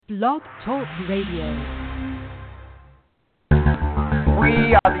Blog Talk Radio.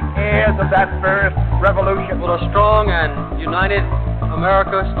 We are the heirs of that first revolution. Will a strong and united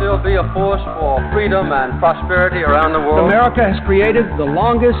America still be a force for freedom and prosperity around the world? America has created the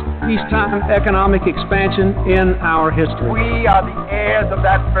longest peacetime economic expansion in our history. We are the heirs of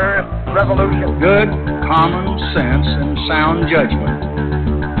that first revolution. Good common sense and sound judgment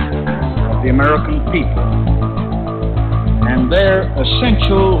of the American people and their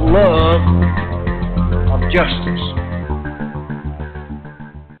essential love of justice.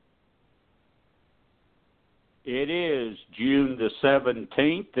 It is June the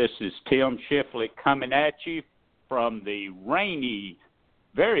 17th. This is Tim Shiflett coming at you from the rainy,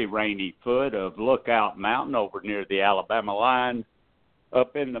 very rainy foot of Lookout Mountain over near the Alabama line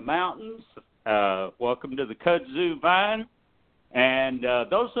up in the mountains. Welcome to the Kudzu Vine. And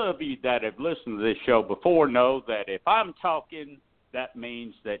those of you that have listened to this show before know that if I'm talking, that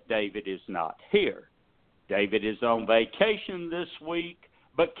means that David is not here. David is on vacation this week,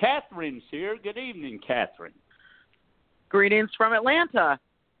 but Catherine's here. Good evening, Catherine. Greetings from Atlanta.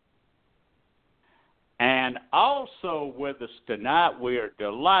 And also with us tonight, we are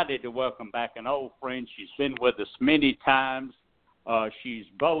delighted to welcome back an old friend. She's been with us many times. She's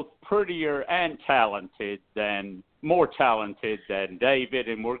both prettier and more talented than David,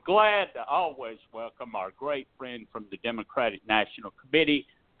 and we're glad to always welcome our great friend from the Democratic National Committee,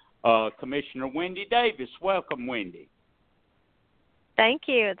 Commissioner Wendy Davis. Welcome, Wendy. Thank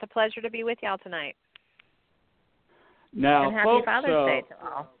you. It's a pleasure to be with y'all tonight. Now, and happy folks, Father's Day to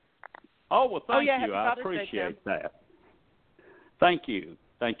all. Oh, well, thank you. I Father's appreciate that. Thank you.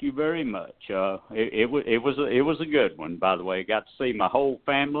 Thank you very much. It was a good one, by the way. I got to see my whole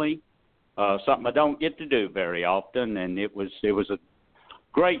family, something I don't get to do very often, and it was a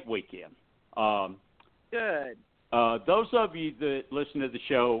great weekend. Good. Those of you that listen to the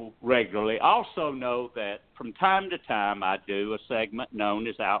show regularly also know that from time to time I do a segment known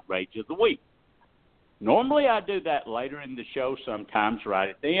as Outrage of the Week. Normally I do that later in the show, sometimes right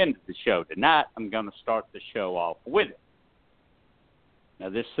at the end of the show. Tonight I'm going to start the show off with it. Now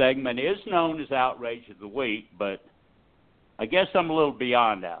this segment is known as Outrage of the Week, but I guess I'm a little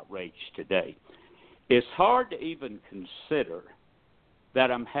beyond outrage today. It's hard to even consider that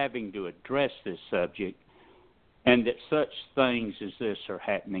I'm having to address this subject and that such things as this are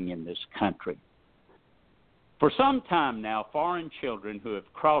happening in this country. For some time now, foreign children who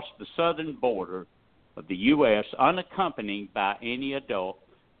have crossed the southern border of the U.S. unaccompanied by any adult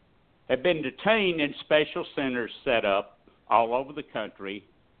have been detained in special centers set up all over the country.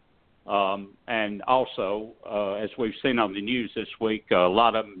 And also, as we've seen on the news this week, a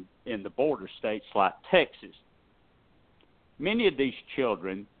lot of them in the border states like Texas. Many of these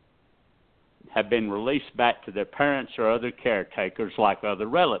children have been released back to their parents or other caretakers like other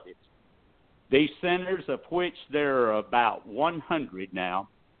relatives. These centers, of which there are about 100 now,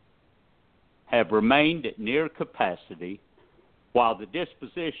 have remained at near capacity while the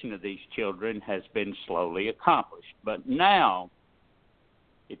disposition of these children has been slowly accomplished. But now,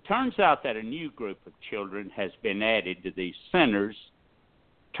 it turns out that a new group of children has been added to these centers,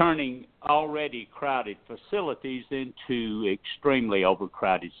 turning already crowded facilities into extremely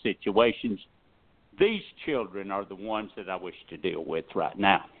overcrowded situations. These children are the ones that I wish to deal with right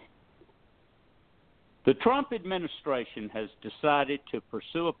now. The Trump administration has decided to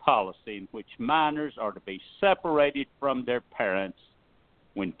pursue a policy in which minors are to be separated from their parents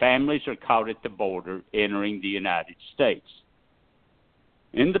when families are caught at the border entering the United States.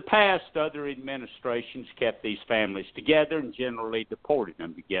 In the past, other administrations kept these families together and generally deported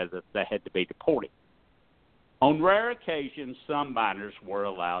them together if they had to be deported. On rare occasions, some minors were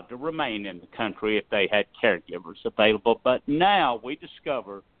allowed to remain in the country if they had caregivers available, but now we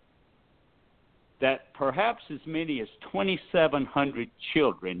discover that perhaps as many as 2,700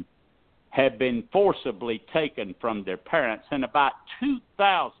 children have been forcibly taken from their parents, and about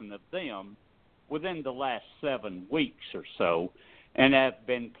 2,000 of them within the last 7 weeks or so, and have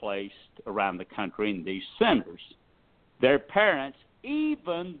been placed around the country in these centers. Their parents,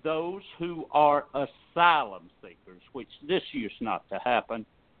 even those who are asylum seekers, which this used not to happen,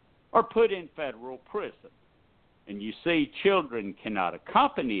 are put in federal prison. And you see, children cannot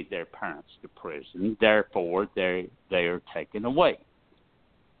accompany their parents to prison, therefore they are taken away.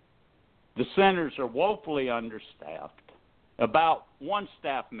 The centers are woefully understaffed, about 1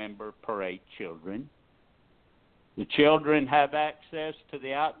 staff member per 8 children. The children have access to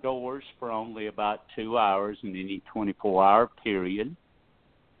the outdoors for only about 2 hours in any 24-hour period.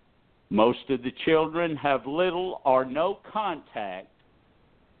 Most of the children have little or no contact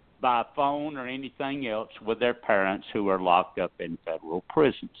by phone or anything else with their parents who are locked up in federal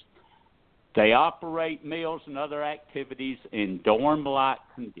prisons. They operate meals and other activities in dorm-like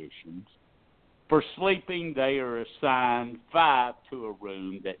conditions. For sleeping, they are assigned 5 to a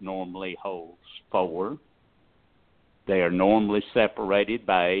room that normally holds 4. They are normally separated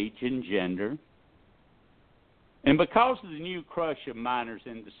by age and gender. And because of the new crush of minors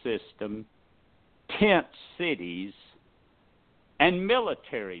in the system, tent cities and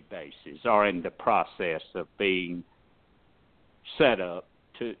military bases are in the process of being set up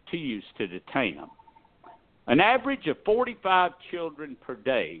to use to detain them. An average of 45 children per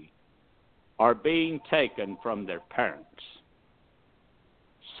day are being taken from their parents.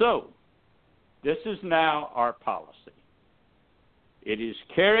 So, this is now our policy. It is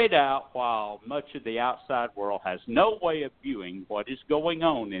carried out while much of the outside world has no way of viewing what is going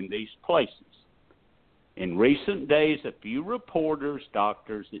on in these places. In recent days, a few reporters,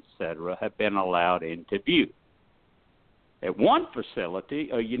 doctors, etc., have been allowed into view. At one facility,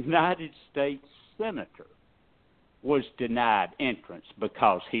 a United States senator was denied entrance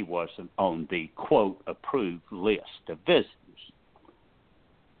because he wasn't on the, quote, approved list of visitors.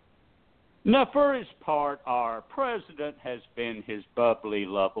 Now, for his part, our president has been his bubbly,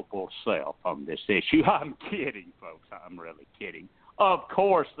 lovable self on this issue. I'm kidding, folks. I'm really kidding. Of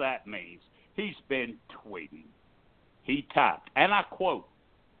course that means he's been tweeting. He typed, and I quote,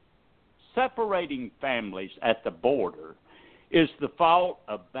 "Separating families at the border is the fault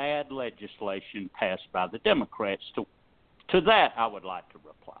of bad legislation passed by the Democrats." To that, I would like to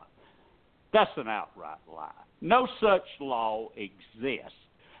reply, that's an outright lie. No such law exists.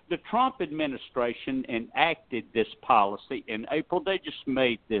 The Trump administration enacted this policy in April. They just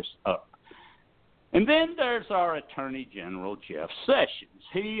made this up. And then there's our Attorney General, Jeff Sessions.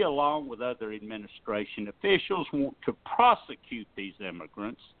 He, along with other administration officials, want to prosecute these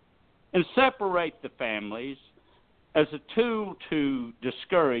immigrants and separate the families as a tool to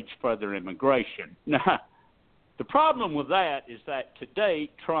discourage further immigration. Now, the problem with that is that to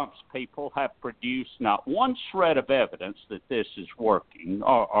date, Trump's people have produced not one shred of evidence that this is working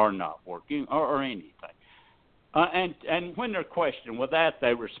or not working or anything. And when they're questioned with that,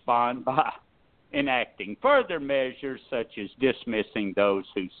 they respond by enacting further measures such as dismissing those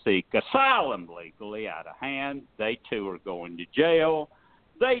who seek asylum legally out of hand. They, too, are going to jail.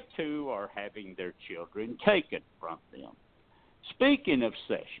 They, too, are having their children taken from them. Speaking of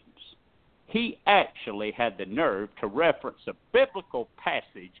Sessions, he actually had the nerve to reference a biblical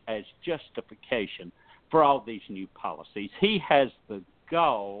passage as justification for all these new policies. He has the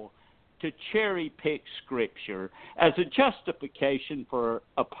gall to cherry-pick Scripture as a justification for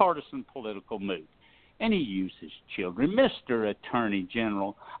a partisan political move. And he uses children. Mr. Attorney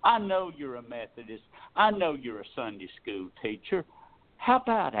General, I know you're a Methodist. I know you're a Sunday school teacher. How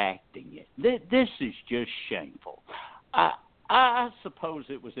about acting it? This is just shameful. I suppose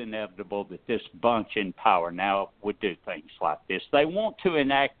it was inevitable that this bunch in power now would do things like this. They want to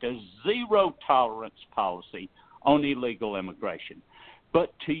enact a zero-tolerance policy on illegal immigration.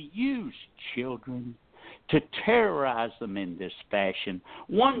 But to use children, to terrorize them in this fashion,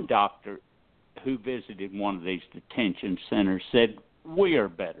 one doctor who visited one of these detention centers said, "We are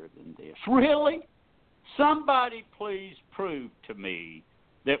better than this." Really? Somebody please prove to me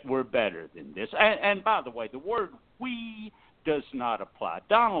that we're better than this. And by the way, the word "we" does not apply.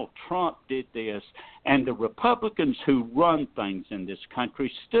 Donald Trump did this, and the Republicans who run things in this country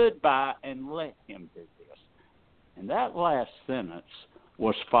stood by and let him do this. And that last sentence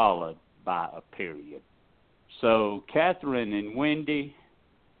was followed by a period. So, Catherine and Wendy,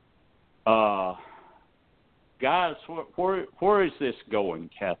 guys, where is this going,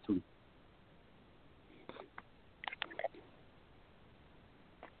 Catherine?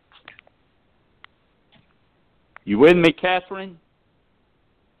 You with me, Catherine?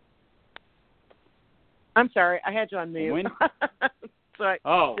 I'm sorry, I had you on mute. So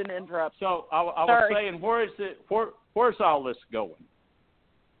I didn't interrupt. So I was saying, where is it? Where's all this going?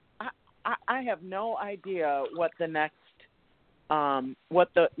 I have no idea what the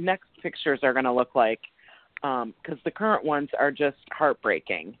next pictures are going to look like, because the current ones are just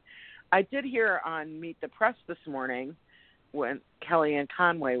heartbreaking. I did hear on Meet the Press this morning when Kellyanne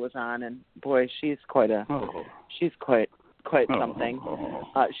Conway was on, and boy, she's quite something.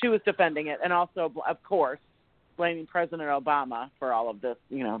 She was defending it, and also, of course, blaming President Obama for all of this.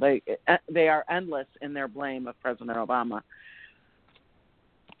 You know, they are endless in their blame of President Obama.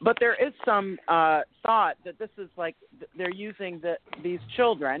 But there is some thought that this is like they're using these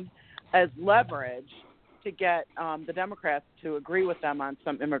children as leverage to get the Democrats to agree with them on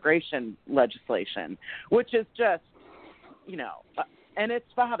some immigration legislation, which is just, and it's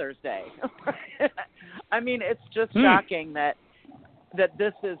Father's Day. I mean, it's just shocking that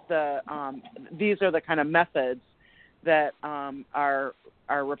this is these are the kind of methods that our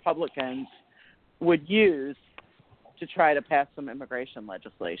Republicans would use to try to pass some immigration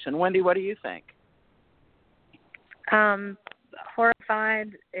legislation. Wendy, what do you think?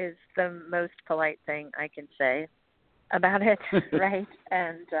 Horrified is the most polite thing I can say about it, right?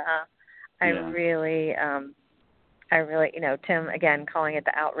 And I really, Tim, again, calling it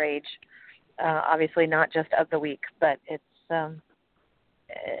the outrage, obviously not just of the week, but it's at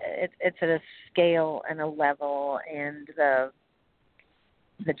a scale and a level, and the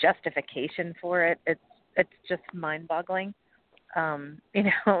justification for it, it's just mind-boggling.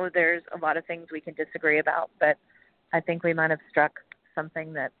 There's a lot of things we can disagree about, but I think we might have struck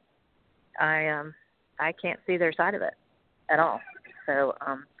something that I can't see their side of it at all. So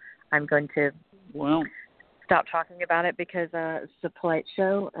I'm going to stop talking about it because it's a polite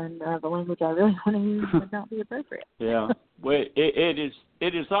show, and the language I really want to use would not be appropriate. Yeah, well,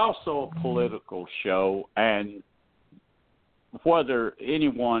 it is also a political show, and whether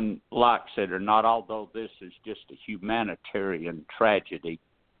anyone likes it or not, although this is just a humanitarian tragedy,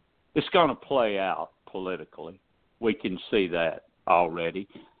 it's going to play out politically. We can see that already.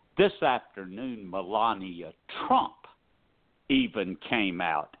 This afternoon, Melania Trump even came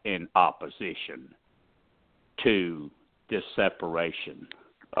out in opposition to this separation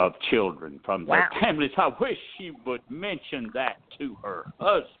of children from their families. I wish she would mention that to her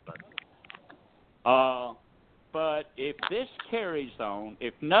husband. But if this carries on,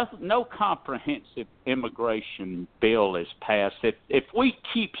 if no comprehensive immigration bill is passed, if we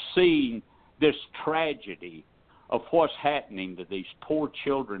keep seeing this tragedy of what's happening to these poor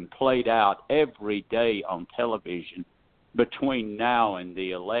children played out every day on television between now and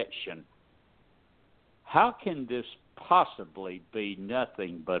the election, how can this possibly be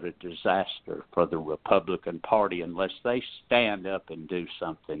nothing but a disaster for the Republican Party unless they stand up and do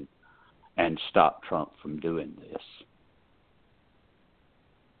something and stop Trump from doing this?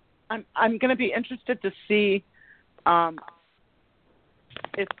 I'm going to be interested to see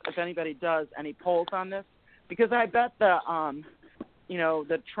if anybody does any polls on this, because I bet the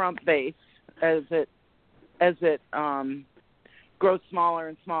Trump base, as it grows smaller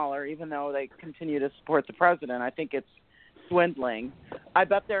and smaller, even though they continue to support the president, I think it's dwindling. I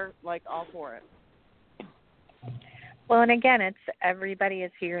bet they're all for it. Well, and again, it's everybody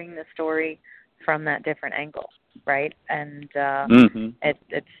is hearing the story from that different angle, right? And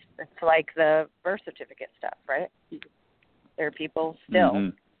it's like the birth certificate stuff, right? There are people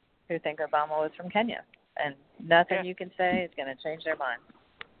still who think Obama was from Kenya, and nothing you can say is going to change their mind.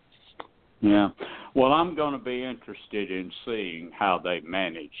 Yeah. Well, I'm going to be interested in seeing how they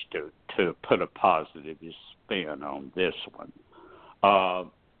manage to put a positive spin on this one.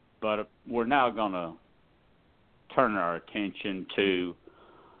 But we're now going to turn our attention to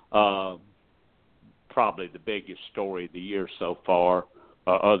probably the biggest story of the year so far,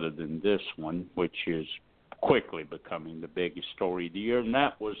 other than this one, which is quickly becoming the biggest story of the year, and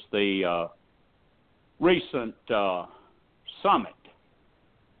that was the recent summit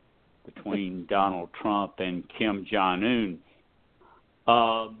between Donald Trump and Kim Jong-un.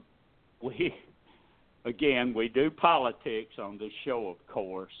 We do politics on this show, of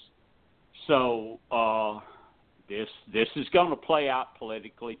course. So this is going to play out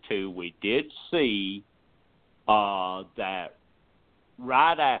politically too. We did see that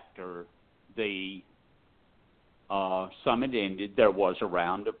right after the summit ended, there was a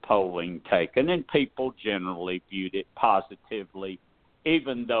round of polling taken, and people generally viewed it positively,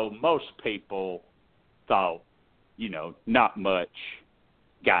 even though most people thought, not much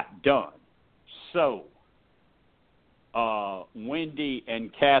got done. So, Wendy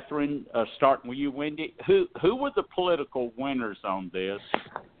and Catherine, starting with you, Wendy, who were the political winners on this,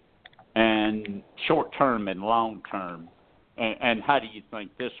 and short-term and long-term, and how do you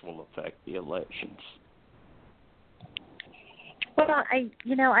think this will affect the elections? Well, I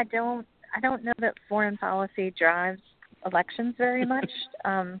don't know that foreign policy drives elections very much,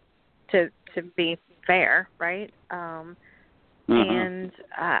 to be fair, right? And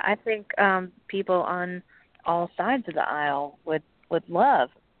I think people on all sides of the aisle would love,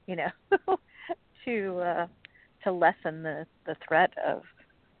 to lessen the threat of,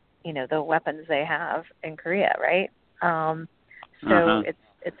 the weapons they have in Korea, right? So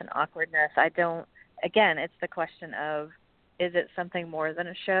it's an awkwardness. Again, it's the question of, is it something more than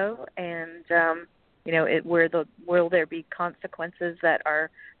a show? And will there be consequences that are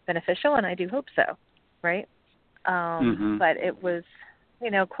beneficial? And I do hope so, right? But it was,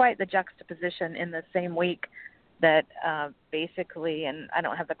 quite the juxtaposition in the same week that basically, and I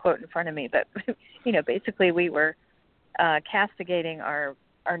don't have the quote in front of me, but basically we were castigating our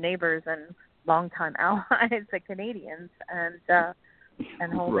neighbors and longtime allies, the Canadians, and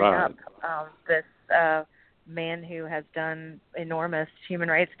holding up this man who has done enormous human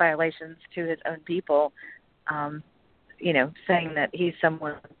rights violations to his own people, saying that he's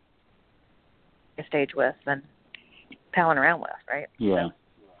someone to stage with and palling around with, right? Yeah.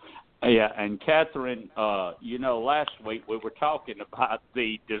 So. Yeah, and Catherine, last week we were talking about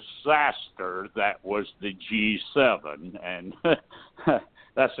the disaster that was the G7, and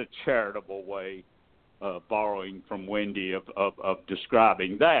that's a charitable way, borrowing from Wendy, of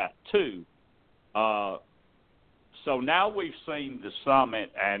describing that, too. So now we've seen the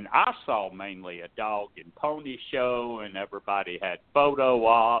summit, and I saw mainly a dog and pony show, and everybody had photo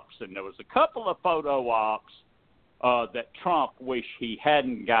ops, and there was a couple of photo ops that Trump wished he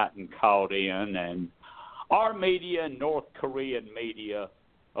hadn't gotten caught in, and our media and North Korean media,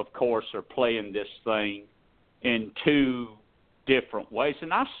 of course, are playing this thing in two different ways,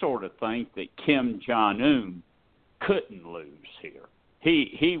 and I sort of think that Kim Jong-un couldn't lose here.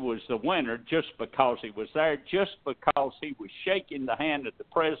 He was the winner just because he was there, just because he was shaking the hand of the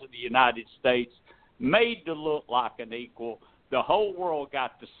President of the United States, made to look like an equal. The whole world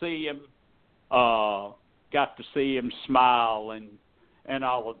got to see him, smile and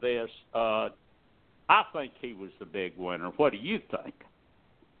all of this. I think he was the big winner. What do you think?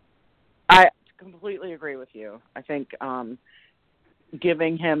 I completely agree with you. I think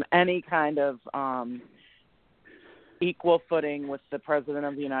giving him any kind of equal footing with the President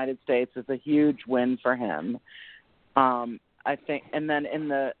of the United States is a huge win for him. I think, and then in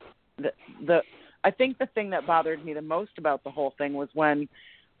the I think the thing that bothered me the most about the whole thing was when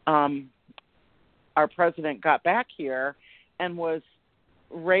our president got back here and was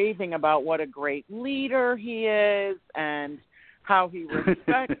raving about what a great leader he is and how he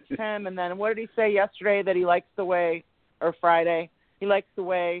respects him. And then what did he say yesterday? That he likes the way, or Friday, he likes the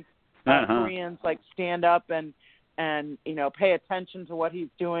way Koreans stand up and pay attention to what he's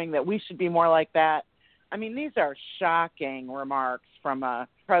doing, that we should be more like that. I mean, these are shocking remarks from a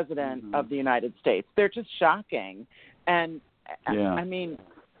president of the United States. They're just shocking. And I mean,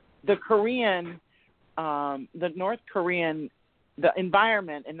 the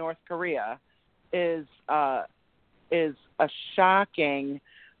environment in North Korea is a shocking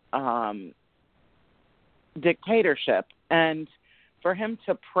dictatorship. And for him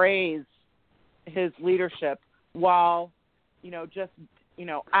to praise his leadership while,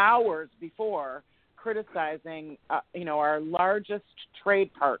 hours before criticizing, our largest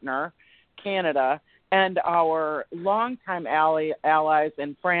trade partner, Canada, and our longtime allies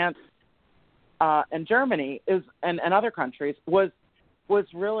in France and Germany and other countries was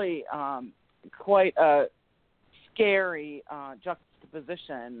really quite a scary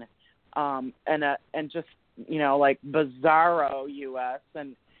juxtaposition and just bizarro U.S.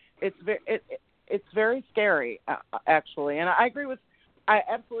 and it's very scary actually. And I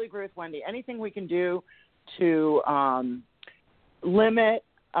absolutely agree with Wendy. Anything we can do to limit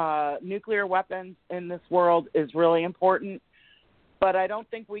nuclear weapons in this world is really important. But I don't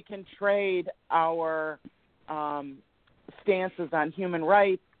think we can trade our stances on human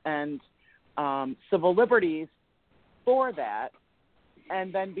rights and civil liberties for that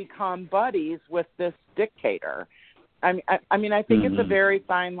and then become buddies with this dictator. I mean, I think it's a very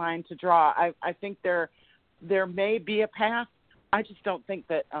fine line to draw. I think there may be a path. I just don't think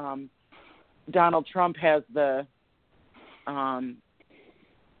that Donald Trump has the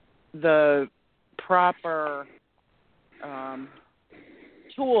proper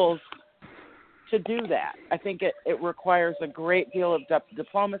tools to do that. I think it requires a great deal of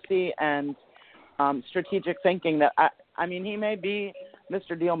diplomacy and strategic thinking. That I mean, he may be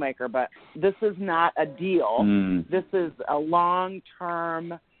Mr. Dealmaker, but this is not a deal. This is a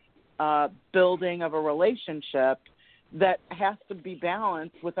long-term building of a relationship that has to be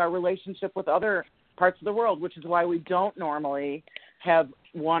balanced with our relationship with other parts of the world, which is why we don't normally have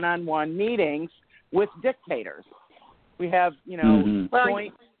one-on-one meetings with dictators. We have,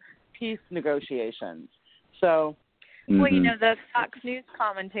 joint peace negotiations. So, well, the Fox News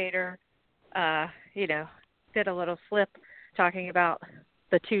commentator, did a little flip talking about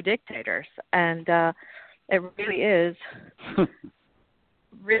the two dictators, and it really is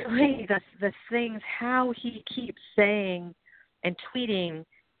really the things, how he keeps saying and tweeting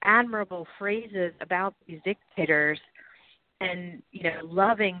admirable phrases about these dictators and,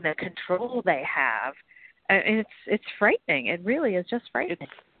 loving the control they have. And it's frightening. It really is just frightening.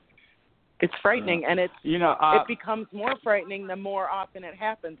 It's frightening, and it becomes more frightening the more often it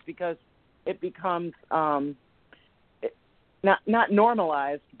happens, because it becomes not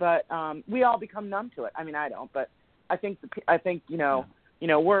normalized, but we all become numb to it. I mean, I don't, but I think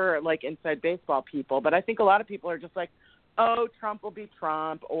we're like inside baseball people, but I think a lot of people are just like, oh, Trump will be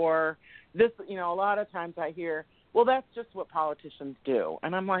Trump, or this. A lot of times I hear, well, that's just what politicians do,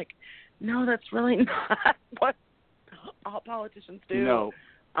 and I'm like, no, that's really not what all politicians do. No.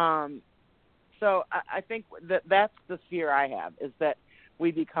 So I think that's the fear I have, is that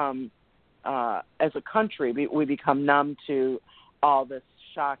we become, as a country, we become numb to all this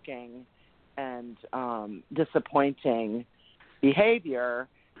shocking and disappointing behavior,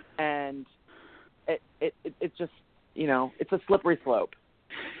 and it just, it's a slippery slope.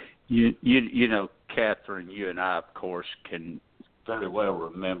 Catherine, you and I, of course, can very well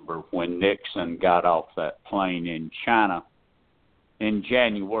remember when Nixon got off that plane in China in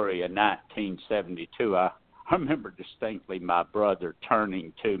January of 1972. I remember distinctly my brother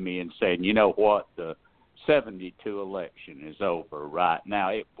turning to me and saying, you know what, the 72 election is over right now.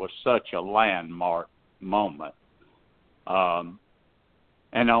 It was such a landmark moment.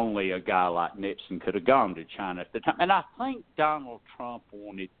 And only a guy like Nixon could have gone to China at the time. And I think Donald Trump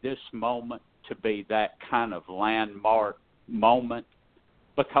wanted this moment to be that kind of landmark moment,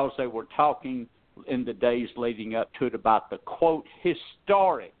 because they were talking in the days leading up to it about the, quote,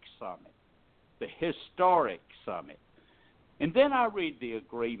 historic summit, the historic summit. And then I read the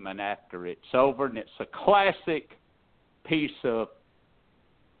agreement after it's over, and it's a classic piece of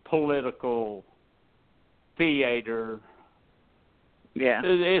political theater. Yeah.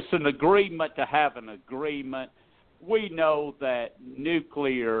 It's an agreement to have an agreement. We know that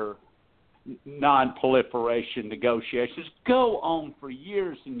nuclear non-proliferation negotiations go on for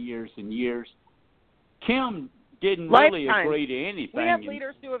years and years and years. Kim didn't really agree to anything. We have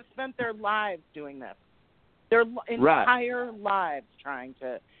leaders who have spent their lives doing this. Their entire lives trying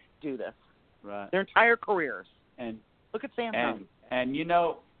to do this. Right. Their entire careers. And look at Sam Nunn. And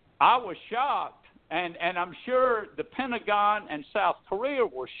I was shocked, and I'm sure the Pentagon and South Korea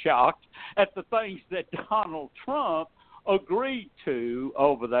were shocked at the things that Donald Trump agreed to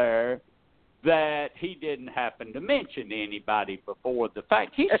over there that he didn't happen to mention to anybody before the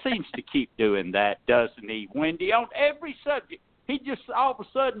fact. He seems to keep doing that, doesn't he, Wendy? On every subject, he just all of a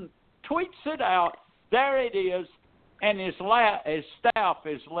sudden tweets it out. There it is, and his staff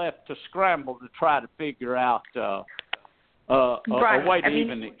is left to scramble to try to figure out a way to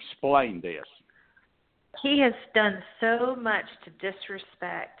even explain this. He has done so much to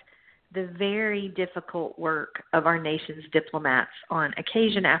disrespect the very difficult work of our nation's diplomats on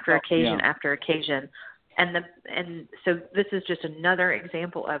occasion after occasion after occasion. And so this is just another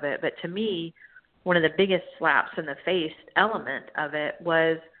example of it. But to me, one of the biggest slaps in the face element of it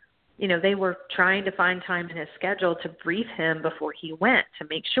was, they were trying to find time in his schedule to brief him before he went, to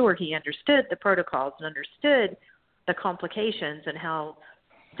make sure he understood the protocols and understood the complications and how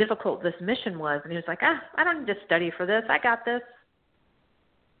difficult this mission was. And he was like, I don't need to study for this. I got this.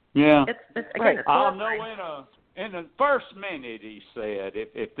 Yeah. It's again, it's I'll know in the first minute, he said,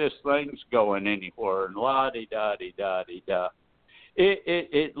 if this thing's going anywhere, and la-di-da-di-da-di-da.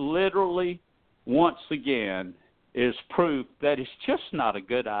 It literally, once again, is proof that it's just not a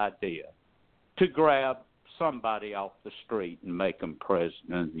good idea to grab somebody off the street and make them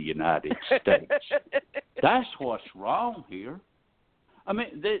president of the United States. That's what's wrong here. I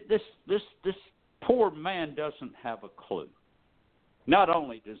mean, this poor man doesn't have a clue. Not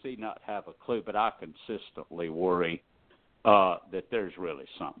only does he not have a clue, but I consistently worry that there's really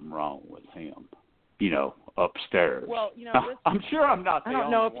something wrong with him, upstairs. Well, I'm sure I'm not the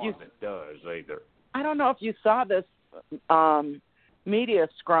only one that does either. I don't know if you saw this media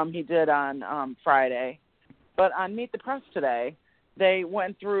scrum he did on Friday, but on Meet the Press today, they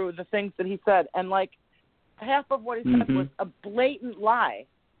went through the things that he said, and like half of what he said was a blatant lie.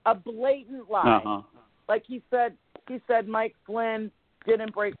 A blatant lie. Uh-huh. Like he said Mike Flynn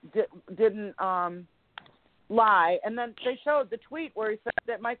didn't lie, and then they showed the tweet where he said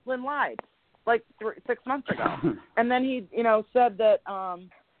that Mike Flynn lied like 6 months ago, and then he said that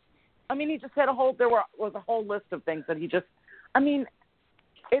he just had was a whole list of things that he just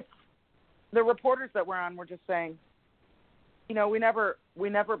it's the reporters that were on were just saying, we know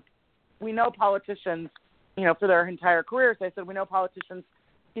politicians, for their entire careers, they said we know politicians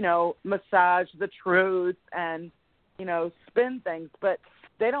massage the truth and spin things, but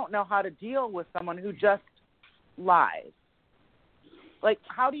they don't know how to deal with someone who just lies. Like,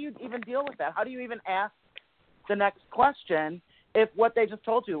 how do you even deal with that? How do you even ask the next question if what they just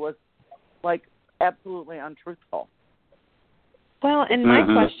told you was like absolutely untruthful? Well, and my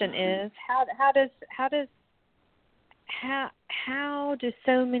question is, how do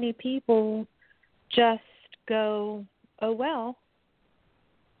so many people just go oh well.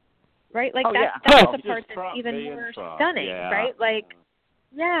 Right? Like yeah. that's Oh, the part just that's Trump even being more Trump. stunning, Yeah. right? Like,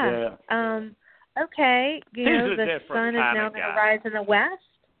 yeah. Okay, He's the a different sun is kind now of going to guy. rise in the west,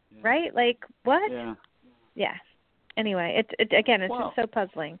 right? Like, what? Yeah. Yeah. Anyway, it's again, it's just so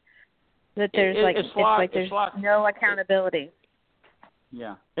puzzling that there's there's no accountability.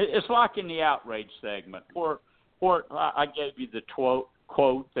 Yeah, it's like in the outrage segment where I gave you the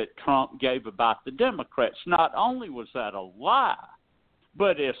quote that Trump gave about the Democrats. Not only was that a lie,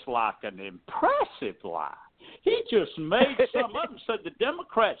 but it's like an impressive lie. He just made some of them said the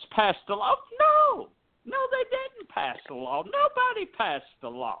Democrats passed the law. No, they didn't pass the law. Nobody passed the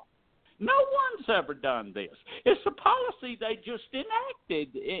law. No one's ever done this. It's a policy they just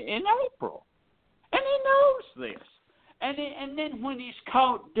enacted in April. And he knows this. And then when he's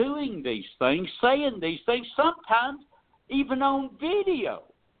caught doing these things, saying these things, sometimes even on video,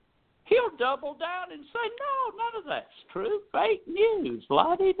 he'll double down and say, no, none of that's true. Fake news.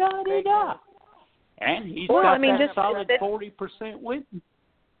 La-di-da-di-da. And he's got that solid 40% with him.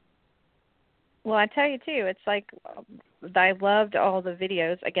 Well, I tell you, too, it's like I loved all the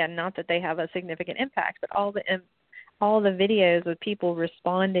videos. Again, not that they have a significant impact, but all the videos with people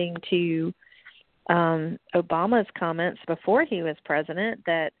responding to Obama's comments before he was president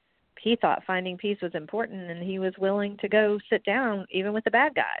that he thought finding peace was important and he was willing to go sit down even with the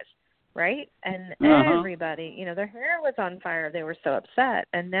bad guys, right? And everybody, their hair was on fire. They were so upset.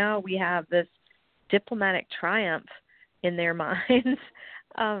 And now we have this diplomatic triumph in their minds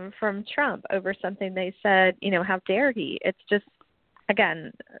from Trump over something they said, how dare he? It's just,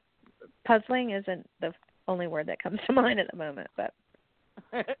 again, puzzling isn't the only word that comes to mind at the moment, but.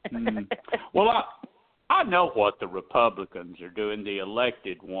 Well, I know what the Republicans are doing, the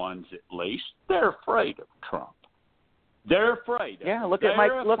elected ones at least. They're afraid of Trump. They're afraid of him. Look at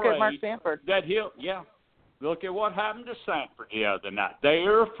Mark Sanford. Look at what happened to Sanford the other night. They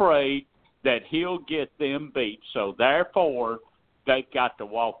are afraid that he'll get them beat, so therefore they've got to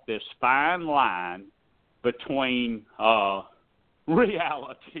walk this fine line between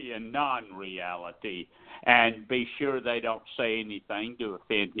reality and non-reality and be sure they don't say anything to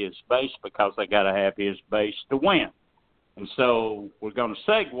offend his base because they got to have his base to win. And so we're going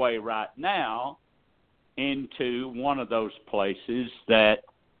to segue right now into one of those places that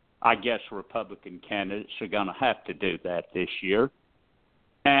I guess Republican candidates are going to have to do that this year.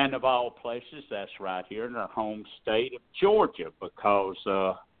 And of all places, that's right here in our home state of Georgia, because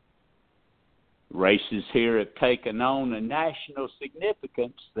races here have taken on a national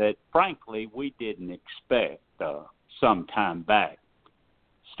significance that, frankly, we didn't expect some time back.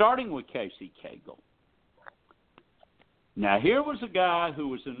 Starting with Casey Cagle. Now, here was a guy who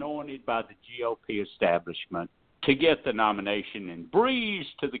was anointed by the GOP establishment to get the nomination and breeze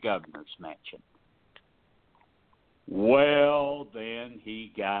to the governor's mansion. Well, then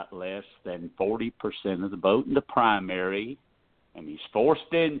he got less than 40% of the vote in the primary, and he's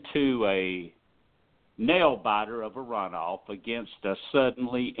forced into a nail-biter of a runoff against a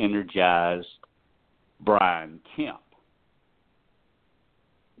suddenly energized Brian Kemp.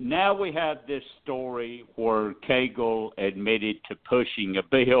 Now we have this story where Cagle admitted to pushing a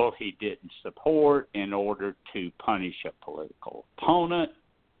bill he didn't support in order to punish a political opponent.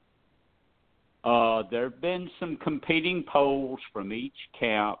 There have been some competing polls from each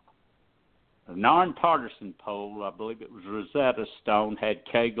camp. A nonpartisan poll, I believe it was Rosetta Stone, had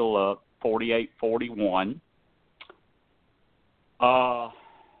Cagle up 48-41.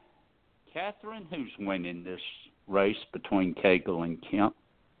 Catherine, who's winning this race between Cagle and Kemp?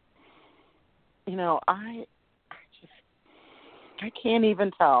 I can't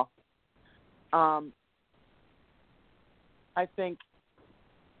even tell. I think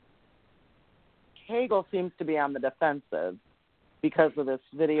Cagle seems to be on the defensive because of this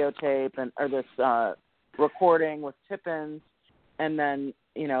videotape or this recording with Tippins, and then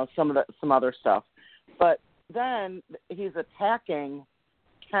some other stuff. But then he's attacking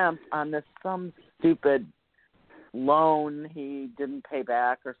Kemp on some stupid loan he didn't pay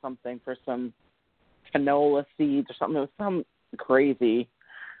back or something for some canola seeds or something. It was some crazy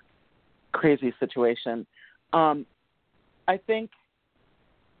situation. I think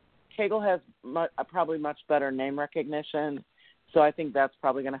Cagle has probably much better name recognition, so I think that's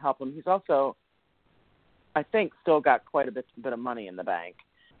probably going to help him. He's also, I think, still got quite a bit of money in the bank.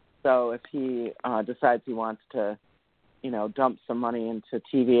 So if he decides he wants to, dump some money into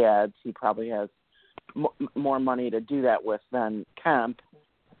TV ads, he probably has more money to do that with than Kemp.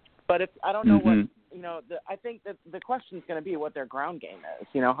 But I don't know what, I think that the question is going to be what their ground game is.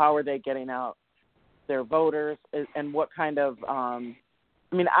 How are they getting out their voters and what kind of,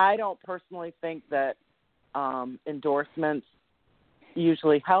 I don't personally think that endorsements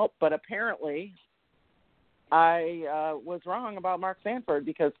usually help, but apparently I was wrong about Mark Sanford,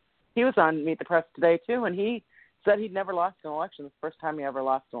 because he was on Meet the Press today too, and he said he'd never lost an election. It's the first time he ever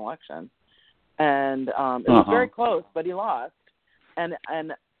lost an election, and it was very close, but he lost, and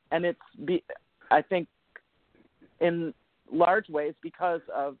I think in large ways because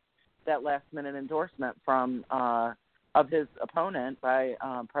of that last minute endorsement from of his opponent by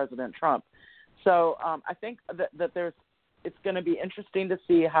President Trump. So I think that it's going to be interesting to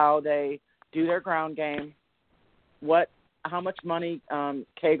see how they do their ground game, how much money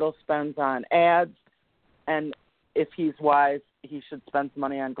Cagle spends on ads, and if he's wise, he should spend some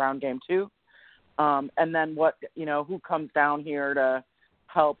money on ground game too. And then who comes down here to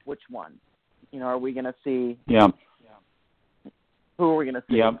help which one? Are we going to see? Yeah. Who are we going to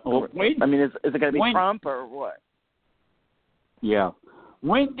see? Yeah. Well, I mean, is it going to be Trump or what? Yeah.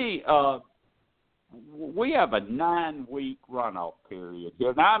 Wendy, we have a 9-week runoff period here,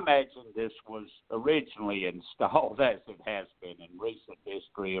 and I imagine this was originally installed, as it has been in recent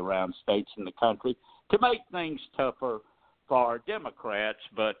history around states in the country, to make things tougher for Democrats,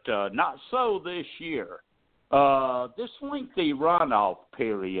 but not so this year. This lengthy runoff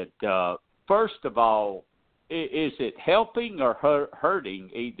period, first of all, is it helping or hurting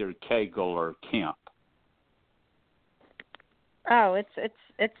either Cagle or Kemp? Oh,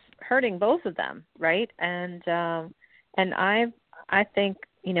 it's hurting both of them, right? And I think,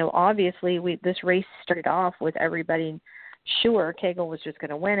 obviously this race started off with everybody sure Cagle was just going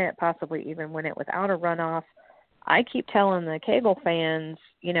to win it, possibly even win it without a runoff. I keep telling the Cagle fans,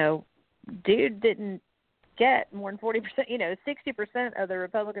 dude didn't get more than 40%, 60% of the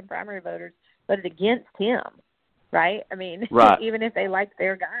Republican primary voters voted against him, right? I mean, right. Even if they liked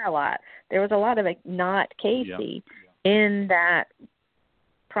their guy a lot, there was a lot of not Casey in that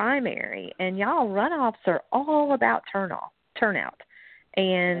primary. And y'all, runoffs are all about turnout.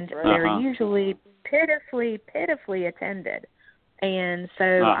 And they're usually pitifully attended. And so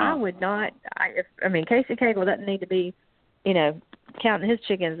I would not, Casey Cagle doesn't need to be, counting his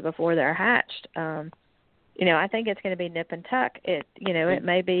chickens before they're hatched. I think it's going to be nip and tuck. It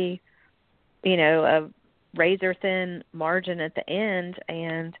may be, a razor thin margin at the end.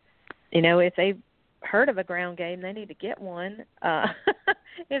 And, if they heard of a ground game, they need to get one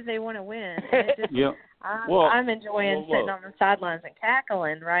if they want to win. And it just, I'm enjoying sitting on the sidelines and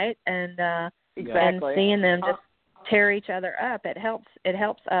cackling, right? And and seeing them just tear each other up. It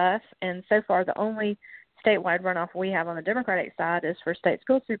helps us. And so far, the only statewide runoff we have on the Democratic side is for state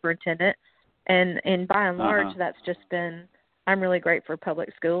school superintendent. And by and large, that's just been, I'm really great for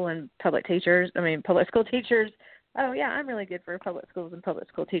public school and public teachers. Public school teachers. Oh yeah, I'm really good for public schools and public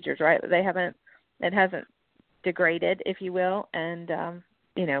school teachers, right? It hasn't degraded, if you will. And,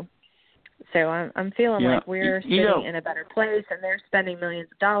 so I'm feeling like we're sitting in a better place, and they're spending millions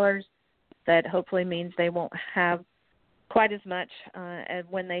of dollars. That hopefully means they won't have quite as much as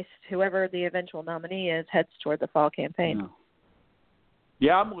when whoever the eventual nominee is heads toward the fall campaign.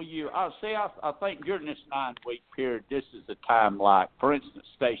 Yeah, I'm with you. I think during this 9-week period, this is a time like, for instance,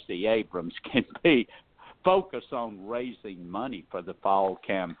 Stacey Abrams can be focused on raising money for the fall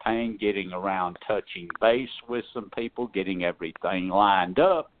campaign, getting around touching base with some people, getting everything lined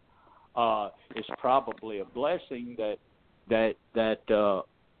up. It's probably a blessing that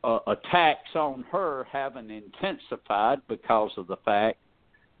attacks on her haven't intensified because of the fact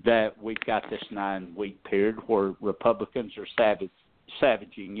that we've got this 9-week period where Republicans are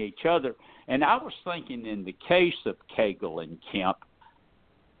savaging each other. And I was thinking in the case of Cagle and Kemp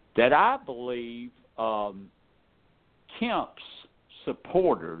that I believe Kemp's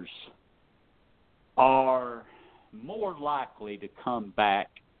supporters are more likely to come back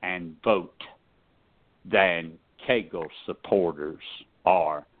and vote than Cagle's supporters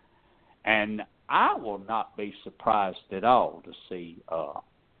are. And I will not be surprised at all to see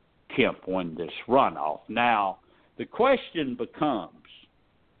Kemp win this runoff. Now, the question becomes,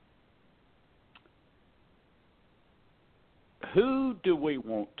 who do we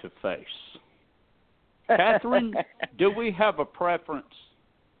want to face? Catherine, do we have a preference?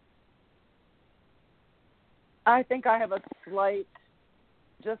 I think I have a slight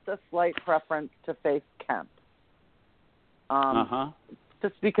preference to face Kemp.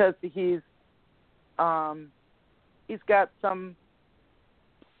 Just because he's got some,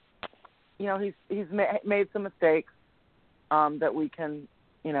 he's made some mistakes that we can,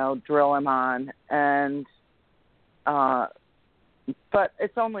 drill him on, and but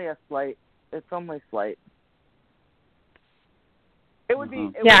it's only a slight. It's only slight. It would be.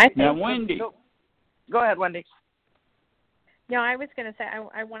 I think. Now, Wendy. Go ahead, Wendy. No, I was going to say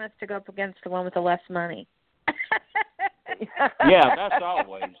I want us to go up against the one with the less money, Yeah, that's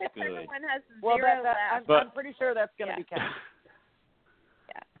always good. Everyone has Well, zero left. I'm pretty sure that's going to be kept.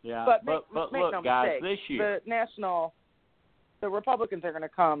 Yeah, But look, no guys, mistake, this year the Republicans are going to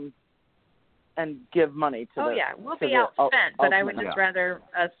come and give money to we'll be outspent, but I would just rather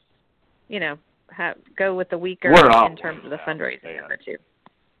us, go with the weaker in terms of the fundraising number too.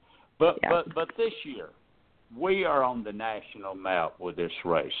 But this year, we are on the national map with this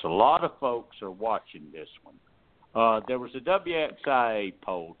race. A lot of folks are watching this one. There was a WXIA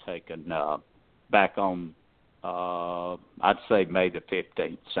poll taken back on, I'd say May the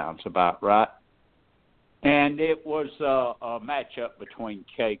 15th, sounds about right. And it was a matchup between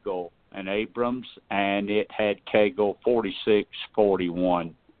Cagle and Abrams, and it had Cagle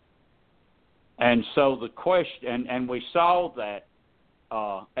 46-41. And so the question, and we saw that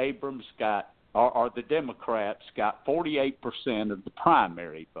Abrams got, or the Democrats got 48% of the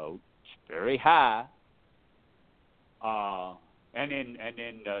primary vote. It's very high. And in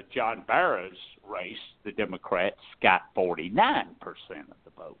John Barra's race, the Democrats got 49% of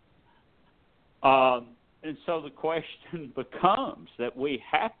the vote. And so the question becomes that we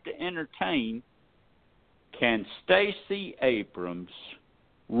have to entertain, can Stacey Abrams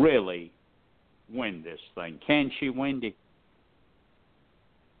really win this thing? Can she, Wendy?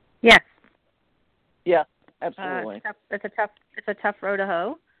 Yes. Yeah, absolutely. It's a tough row to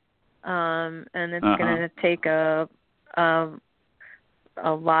hoe, and it's going to take a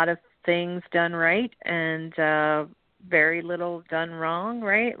lot of things done right and very little done wrong,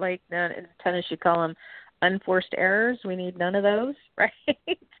 right? Like in tennis, you call them unforced errors. We need none of those, right?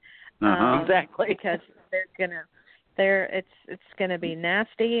 Exactly, because it's gonna be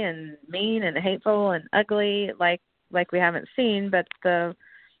nasty and mean and hateful and ugly, like we haven't seen. But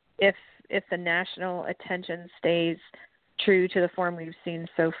if the national attention stays true to the form we've seen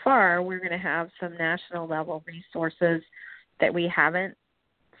so far, we're going to have some national level resources that we haven't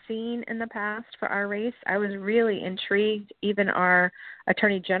seen in the past for our race. I was really intrigued. Even our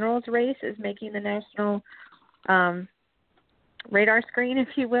Attorney General's race is making the national radar screen, if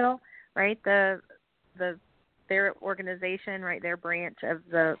you will, right? Their organization, right, their branch of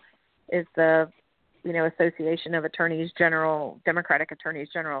is the Association of Attorneys General, Democratic Attorneys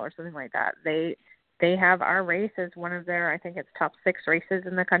General, or something like that. They have our race as one of their, I think it's top 6 races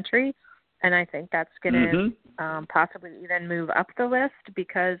in the country, and I think that's going to possibly even move up the list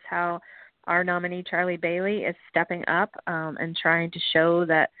because how our nominee Charlie Bailey is stepping up and trying to show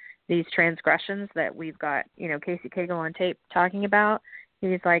that these transgressions that we've got, Casey Cagle on tape talking about,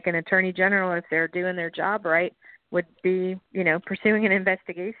 he's like an attorney general, if they're doing their job right, would be, pursuing an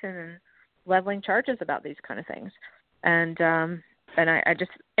investigation and leveling charges about these kind of things. And I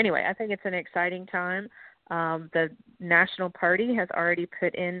just, anyway, I think it's an exciting time. The National Party has already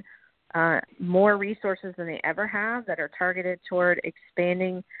put in more resources than they ever have that are targeted toward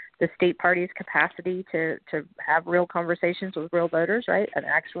expanding the state party's capacity to have real conversations with real voters, right? An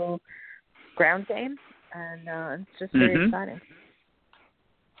actual ground game. And it's just very exciting.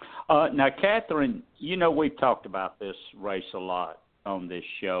 Now, Catherine, we've talked about this race a lot on this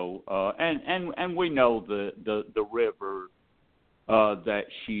show, and we know the river that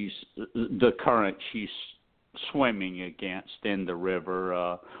she's the current she's swimming against in the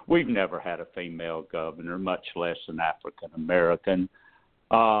river. We've never had a female governor, much less an African American.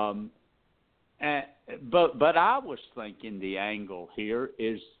 But I was thinking the angle here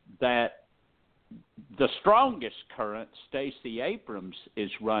is that the strongest current Stacey Abrams is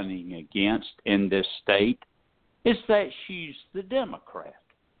running against in this state is that she's the Democrat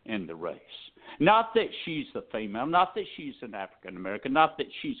in the race. Not that she's a female, not that she's an African American, not that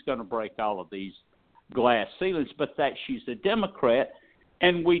she's going to break all of these glass ceilings, but that she's a Democrat.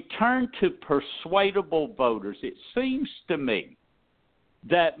 And we turn to persuadable voters. It seems to me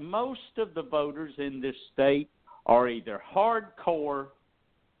that most of the voters in this state are either hardcore,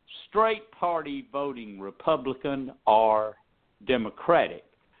 straight party voting Republican or Democratic.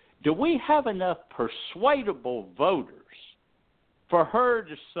 Do we have enough persuadable voters for her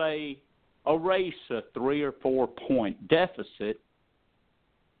to say erase a 3 or 4 point deficit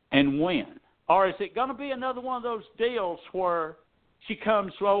and win? Or is it going to be another one of those deals where she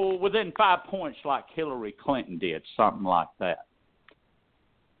comes within 5 points like Hillary Clinton did, something like that?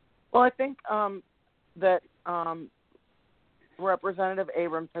 Well, I think that Representative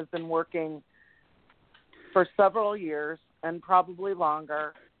Abrams has been working for several years and probably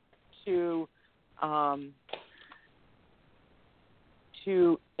longer to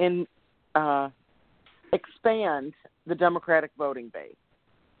expand the Democratic voting base,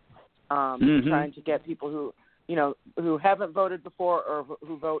 trying to get people who haven't voted before or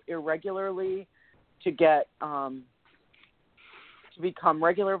who vote irregularly to get to become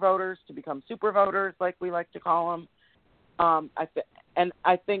regular voters, to become super voters, like we like to call them. I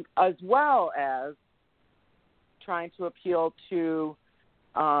think as well as trying to appeal to,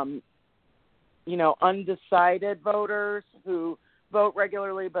 undecided voters who vote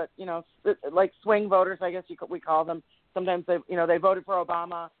regularly, but, like swing voters, I guess we call them. Sometimes they voted for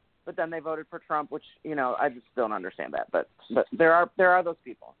Obama, but then they voted for Trump, which, I just don't understand that. But there are those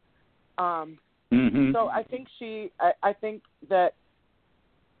people. So I think I think that,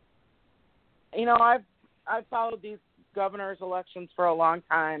 I've followed these governors' elections for a long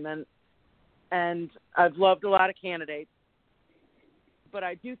time, and I've loved a lot of candidates. But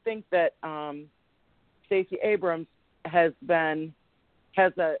I do think that Stacey Abrams has a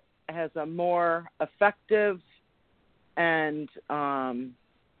more effective and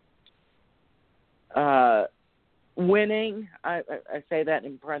winning. I say that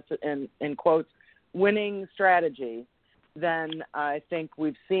in quotes, winning strategy than I think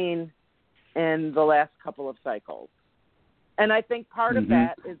we've seen in the last couple of cycles. And I think part of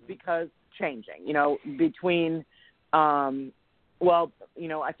that is because changing, between, I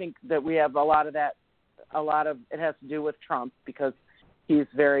think that we have a lot of it has to do with Trump because he's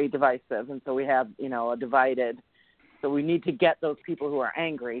very divisive. And so we have, a divided, so we need to get those people who are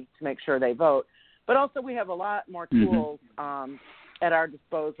angry to make sure they vote. But also we have a lot more tools at our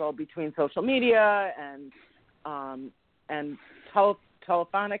disposal between social media and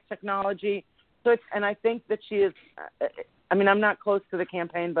telephonic technology. So and I think that she is, I'm not close to the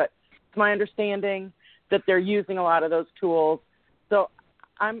campaign, but it's my understanding that they're using a lot of those tools. So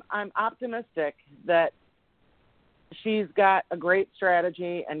I'm optimistic that she's got a great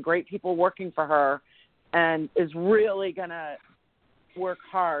strategy and great people working for her and is really going to work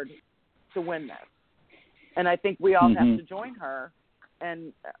hard to win this. And I think we all have to join her,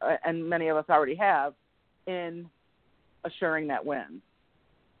 and many of us already have, in assuring that win.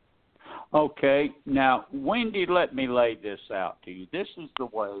 Okay. Now, Wendy, let me lay this out to you. This is the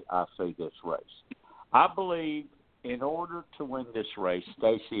way I see this race. I believe in order to win this race,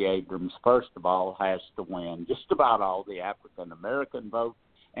 Stacey Abrams, first of all, has to win just about all the African-American vote,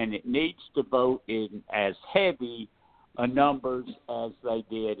 and it needs to vote in as heavy numbers as they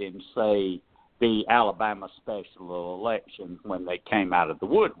did in, say, the Alabama special elections when they came out of the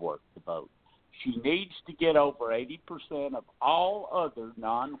woodwork to vote. She needs to get over 80% of all other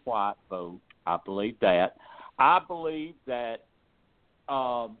non-white vote. I believe that. I believe that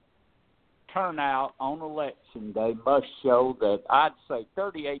turnout on election day must show that I'd say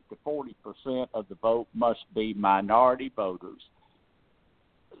 38 to 40% of the vote must be minority voters.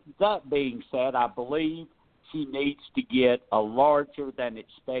 That being said, I believe she needs to get a larger than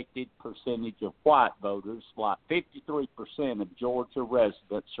expected percentage of white voters, like 53% of Georgia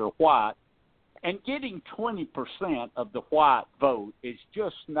residents are white, and getting 20% of the white vote is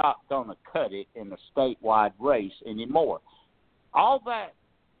just not going to cut it in a statewide race anymore. All that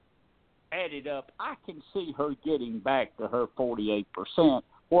added up, I can see her getting back to her 48%.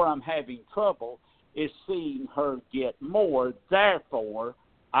 Where I'm having trouble is seeing her get more. Therefore,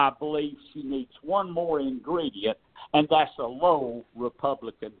 I believe she needs one more ingredient, and that's a low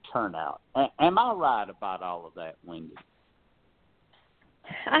Republican turnout. Am I right about all of that, Wendy?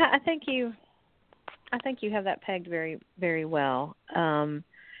 I think you have that pegged very, very well. And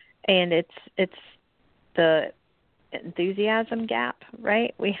it's the enthusiasm gap,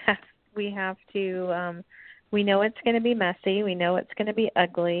 right? We have to. We know it's going to be messy. We know it's going to be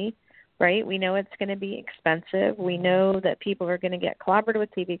ugly. Right? We know it's going to be expensive. We know that people are going to get clobbered with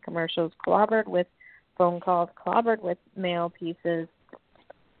TV commercials, clobbered with phone calls, clobbered with mail pieces,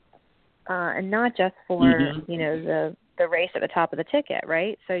 and not just for the race at the top of the ticket,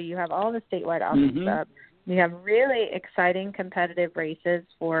 right? So you have all the statewide offices up. You have really exciting competitive races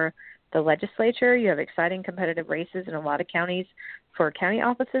for the legislature. You have exciting competitive races in a lot of counties for county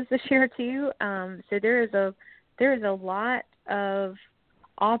offices this year too. So there is a lot of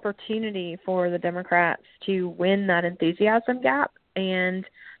opportunity for the Democrats to win that enthusiasm gap. And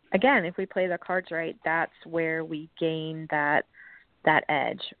again, if we play the cards right, that's where we gain that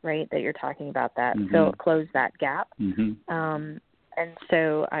edge, right, that you're talking about, that close that gap. And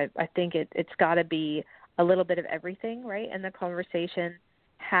so I think it's got to be a little bit of everything, right? And the conversation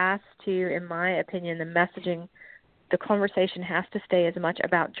has to, in my opinion, the conversation has to stay as much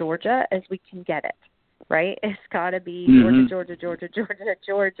about Georgia as we can get it. Right? It's got to be Georgia.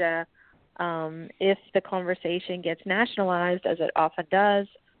 If the conversation gets nationalized, as it often does,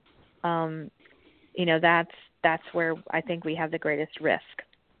 that's where I think we have the greatest risk.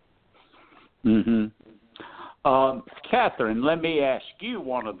 Catherine, let me ask you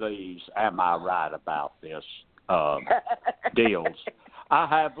one of these. Am I right about this? deals. I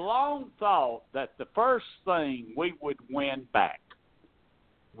have long thought that the first thing we would win back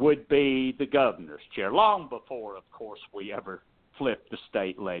would be the governor's chair, long before, of course, we ever flipped the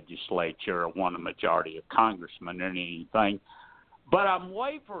state legislature or won a majority of congressmen or anything. But I'm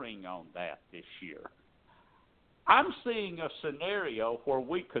wavering on that this year. I'm seeing a scenario where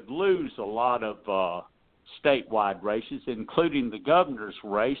we could lose a lot of statewide races, including the governor's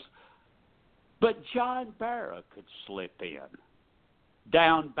race, but John Barra could slip in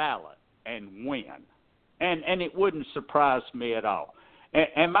down ballot and win. And it wouldn't surprise me at all.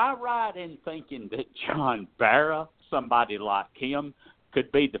 Am I right in thinking that John Barra, somebody like him,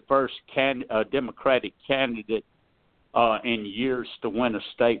 could be the first Democratic candidate in years to win a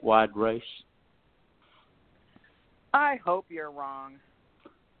statewide race? I hope you're wrong.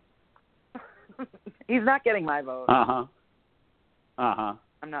 He's not getting my vote. I'm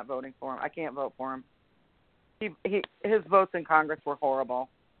not voting for him. I can't vote for him. His votes in Congress were horrible,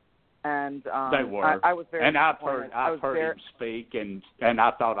 and they were. I was very. And I've heard him speak, and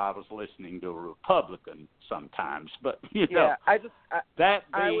I thought I was listening to a Republican sometimes. But you know, I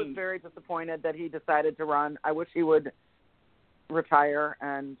I was very disappointed that he decided to run. I wish he would retire.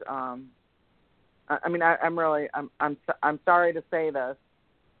 And I'm sorry to say this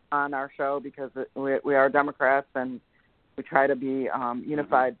on our show because we are Democrats and we try to be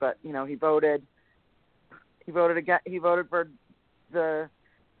unified. But you know, he voted again. He voted for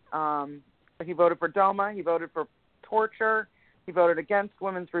DOMA. He voted for torture. He voted against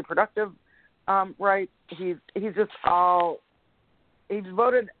women's reproductive rights. He's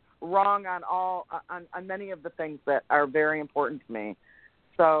voted wrong on many of the things that are very important to me.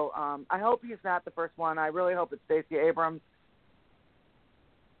 So I hope he's not the first one. I really hope it's Stacey Abrams.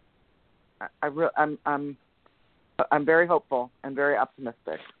 I'm very hopeful and very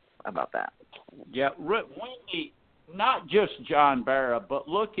optimistic about that. Yeah, Wendy, not just John Barra, but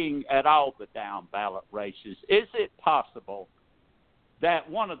looking at all the down ballot races, is it possible that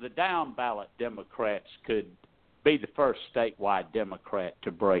one of the down ballot Democrats could be the first statewide Democrat to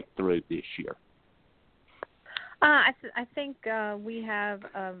break through this year? I think we have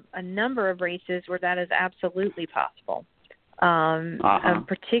a number of races where that is absolutely possible,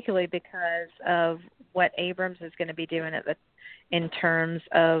 particularly because of what Abrams is going to be doing in terms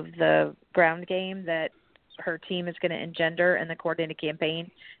of the ground game that her team is going to engender and the coordinated campaign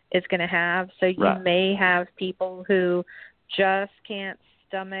is going to have. So you may have people who just can't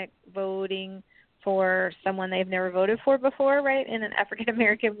stomach voting for someone they've never voted for before, right? In an African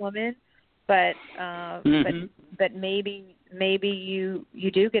American woman, but maybe you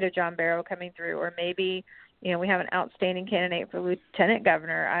do get a John Barrow coming through, or maybe we have an outstanding candidate for lieutenant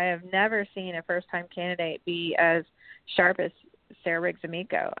governor. I have never seen a first time candidate be as sharp as Sarah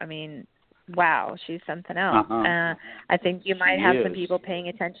Riggs-Amico. I mean, wow, she's something else. I think you might have some people paying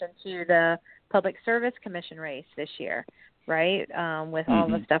attention to the Public Service Commission race this year, right, with all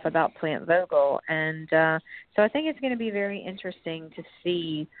the stuff about Plant Vogel. And so I think it's going to be very interesting to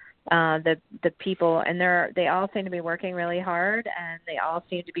see the people, and they all seem to be working really hard, and they all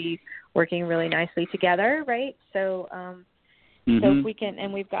seem to be working really nicely together, right? So, so if we can,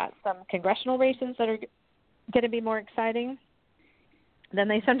 and we've got some congressional races that are going to be more exciting than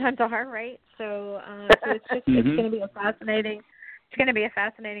they sometimes are, right? So, it's just it's going to be a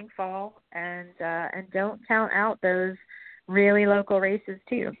fascinating fall, and don't count out those really local races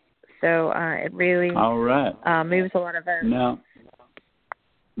too. So it really moves a lot of votes.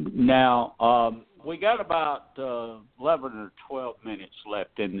 Now, we got about 11 or 12 minutes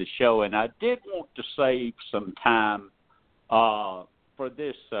left in the show, and I did want to save some time for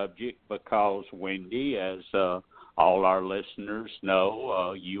this subject because, Wendy, as all our listeners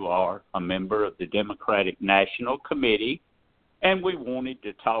know, you are a member of the Democratic National Committee, and we wanted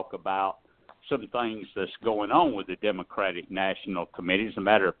to talk about some things that's going on with the Democratic National Committee. As a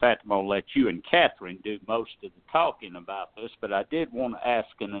matter of fact, I'm going to let you and Catherine do most of the talking about this, but I did want to ask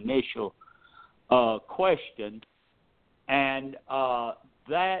an initial question, and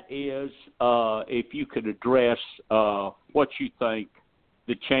that is if you could address what you think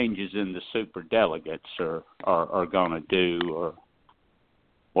the changes in the superdelegates are going to do or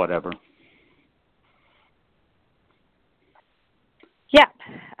whatever. Yeah.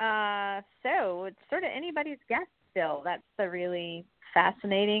 So it's sort of anybody's guess still. That's the really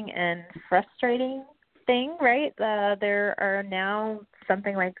fascinating and frustrating thing, right? There are now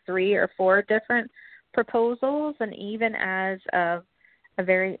something like 3 or 4 different proposals, and even as a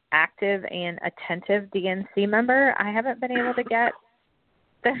very active and attentive DNC member, I haven't been able to get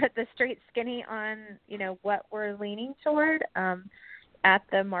the straight skinny on, what we're leaning toward. at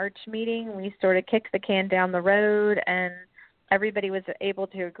the March meeting, we sort of kicked the can down the road, and everybody was able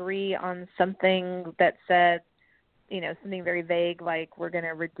to agree on something that said, something very vague, like we're going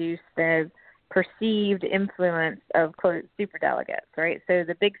to reduce the perceived influence of, quote, superdelegates, right? So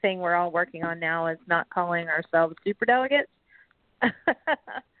the big thing we're all working on now is not calling ourselves superdelegates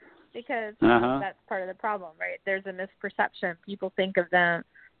because that's part of the problem, right? There's a misperception. People think of them,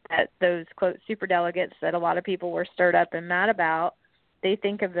 that those, quote, superdelegates that a lot of people were stirred up and mad about, they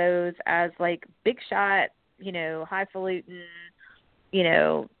think of those as like big shot, highfalutin,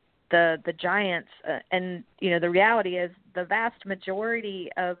 the giants. And, the reality is the vast majority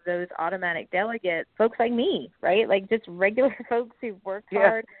of those automatic delegates, folks like me, right? Like just regular folks who've worked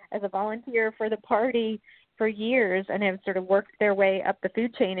hard as a volunteer for the party for years and have sort of worked their way up the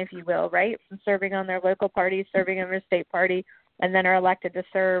food chain, if you will, right? From serving on their local party, serving on their state party, and then are elected to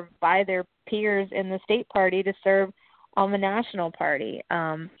serve by their peers in the state party to serve on the national party.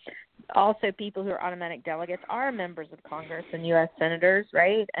 Also, people who are automatic delegates are members of Congress and U.S. senators,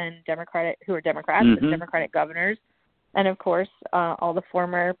 right, and Democratic and Democratic governors. And, of course, all the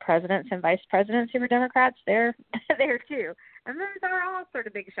former presidents and vice presidents who were Democrats, they're there too. And those are all sort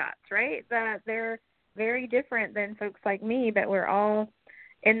of big shots, right? That they're very different than folks like me, but we're all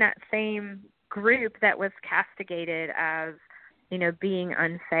in that same group that was castigated as, being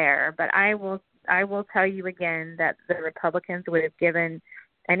unfair. But I will tell you again that the Republicans would have given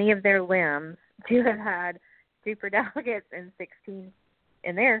any of their limbs to have had superdelegates in 16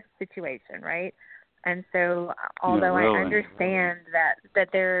 in their situation, right? And so, although I understand that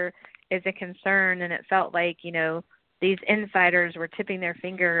there is a concern, and it felt like, these insiders were tipping their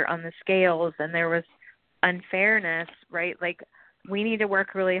finger on the scales and there was unfairness, right? Like, we need to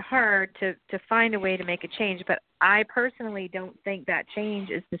work really hard to find a way to make a change. But I personally don't think that change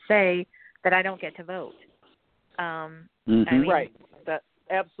is to say that I don't get to vote. I mean, right. That's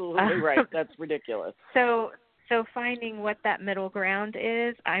absolutely right. That's ridiculous. So finding what that middle ground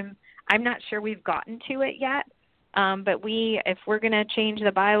is, I'm not sure we've gotten to it yet. But if we're going to change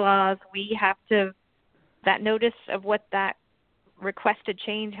the bylaws, we have to, that notice of what that requested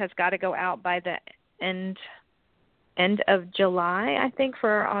change has got to go out by the end of July, I think, for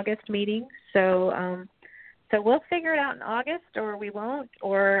our August meeting. So we'll figure it out in August, or we won't,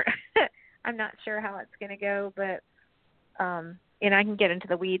 or I'm not sure how it's going to go. But and I can get into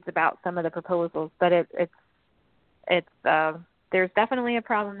the weeds about some of the proposals, but it's there's definitely a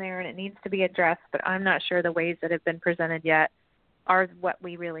problem there, and it needs to be addressed. But I'm not sure the ways that have been presented yet are what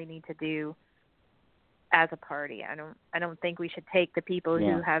we really need to do as a party. I don't think we should take the people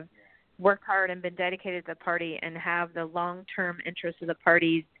who have worked hard and been dedicated to the party and have the long-term interests of the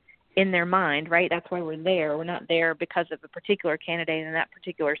parties in their mind, right? That's why we're there. We're not there because of a particular candidate in that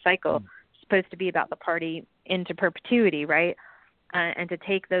particular cycle. It's supposed to be about the party into perpetuity, right? And to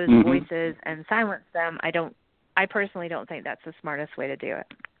take those voices and silence them, I personally don't think that's the smartest way to do it.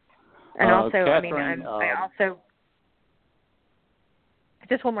 And also, Catherine,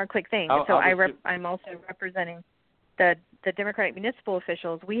 just one more quick thing. I'm also representing the Democratic municipal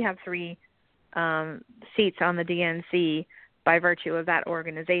officials. We have 3 seats on the DNC by virtue of that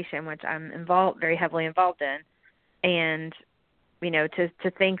organization, which I'm very heavily involved in. And,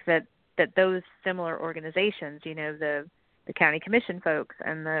 to think that those similar organizations, the county commission folks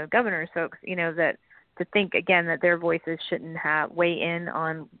and the governor's folks, that to think, again, that their voices shouldn't weigh in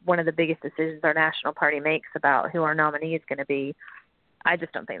on one of the biggest decisions our national party makes about who our nominee is going to be, I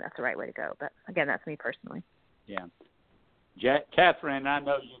just don't think that's the right way to go. But, again, that's me personally. Yeah. Catherine, I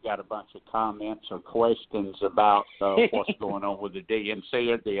know you got a bunch of comments or questions about what's going on with the DNC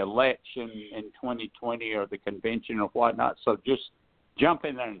or the election in 2020 or the convention or whatnot. So just jump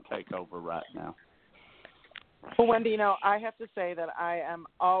in there and take over right now. Well, Wendy, I have to say that I am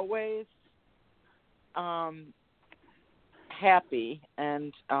always happy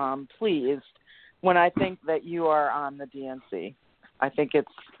and pleased when I think that you are on the DNC. I think it's...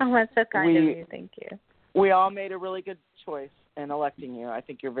 Oh, that's so kind of you. Thank you. We all made a really good choice in electing you. I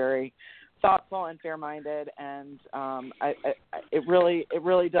think you're very thoughtful and fair-minded, and it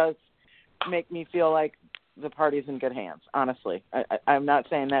really does make me feel like the party's in good hands, honestly. I'm not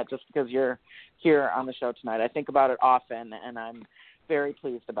saying that just because you're here on the show tonight. I think about it often, and I'm very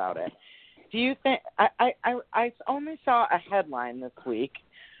pleased about it. Do you think I only saw a headline this week,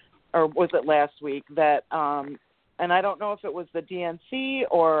 or was it last week, that and I don't know if it was the DNC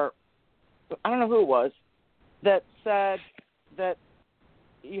or I don't know who it was, that said that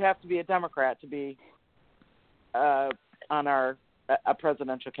you have to be a Democrat to be on a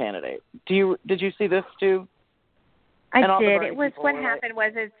presidential candidate. Did you see this too? I did. It was what happened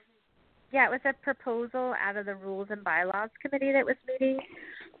was Yeah, it was a proposal out of the Rules and Bylaws Committee that was meeting,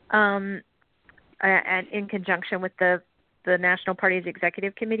 and in conjunction with the National Party's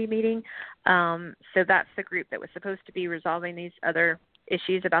Executive Committee meeting. So that's the group that was supposed to be resolving these other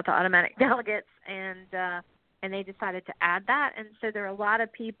issues about the automatic delegates, and they decided to add that. And so there are a lot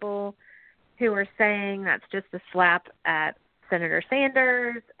of people who are saying that's just a slap at Senator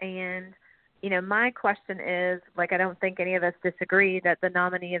Sanders. And, you know, my question is, like, I don't think any of us disagree that the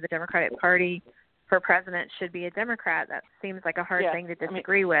nominee of the Democratic Party for president should be a Democrat. That seems like a hard thing to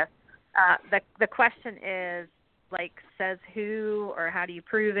disagree with. The question is, like, says who, or how do you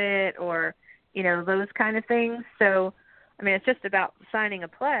prove it, or, you know, those kind of things. So, I mean, it's just about signing a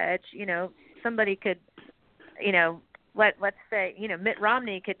pledge. You know, somebody could, you know, let's say, you know, Mitt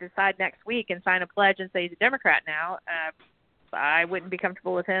Romney could decide next week and sign a pledge and say he's a Democrat now. I wouldn't be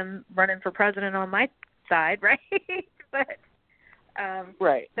comfortable with him running for president on my side, right? But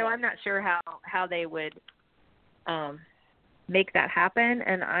right. So I'm not sure how they would make that happen,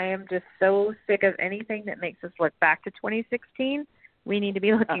 and I am just so sick of anything that makes us look back to 2016. We need to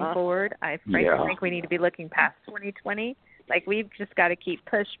be looking forward. I frankly think we need to be looking past 2020. Like, we've just got to keep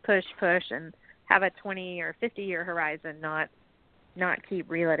push, and have a 20 or 50-year horizon, not keep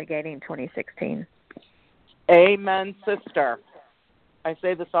relitigating 2016. Amen, sister. I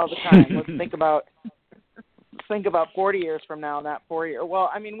say this all the time. Let's think about 40 years from now, not 4 years. Well,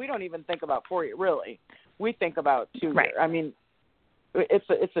 I mean, we don't even think about 4 years, really. We think about 2 years. I mean,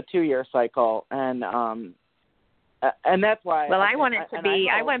 it's a 2-year cycle, and that's why. Well, I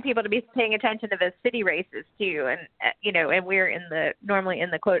want people to be paying attention to the city races too, and you know, and we're normally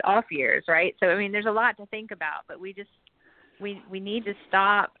in the quote off years, right? So I mean, there's a lot to think about, but we need to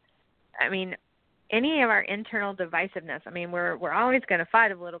stop. I mean, any of our internal divisiveness. I mean, we're always going to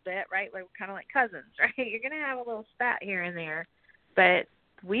fight a little bit, right? We're kind of like cousins, right? You're going to have a little spat here and there, but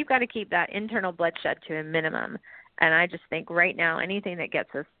we've got to keep that internal bloodshed to a minimum. And I just think right now, anything that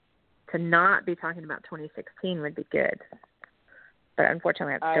gets us to not be talking about 2016 would be good. But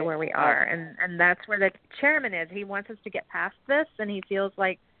unfortunately, that's still where we are. And that's where the chairman is. He wants us to get past this, and he feels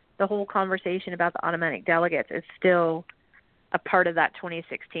like the whole conversation about the automatic delegates is still a part of that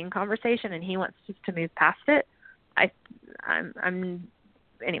 2016 conversation, and he wants us to move past it. I'm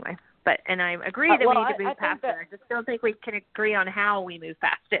anyway. And I agree that we need to move past it. I just don't think we can agree on how we move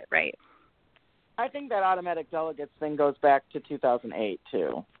past it, right? I think that automatic delegates thing goes back to 2008,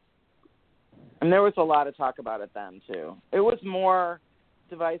 too. And there was a lot of talk about it then, too. It was more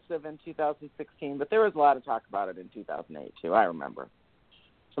divisive in 2016, but there was a lot of talk about it in 2008, too. I remember.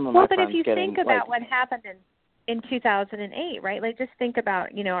 Some of my friends if you think about what happened in 2008, right? Like, just think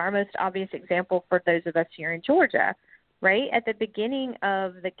about, you know, our most obvious example for those of us here in Georgia, right? At the beginning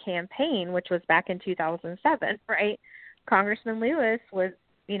of the campaign, which was back in 2007, right? Congressman Lewis was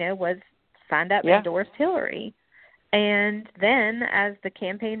signed up, endorsed Hillary. And then as the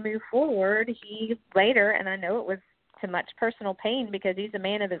campaign moved forward, he later, and I know it was to much personal pain because he's a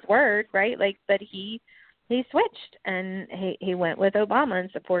man of his word, right? Like, but he switched and he went with Obama and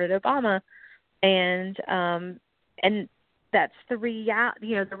supported Obama. And that's the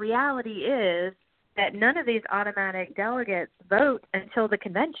the reality is that none of these automatic delegates vote until the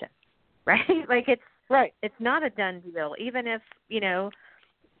convention, right? Like, it's not a done deal. Even if,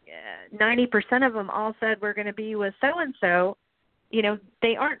 90% of them all said we're going to be with so-and-so,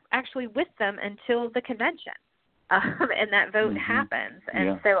 they aren't actually with them until the convention. And that vote happens.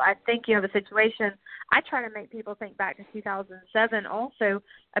 And so I think you have a situation. I try to make people think back to 2007 also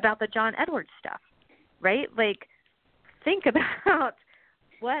about the John Edwards stuff, right? Like, think about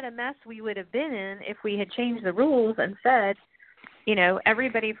what a mess we would have been in if we had changed the rules and said,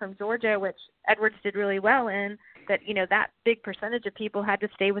 everybody from Georgia, which Edwards did really well in, that, that big percentage of people had to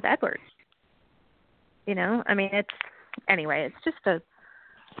stay with Edwards. I mean, it's just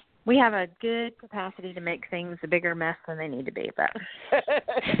we have a good capacity to make things a bigger mess than they need to be. But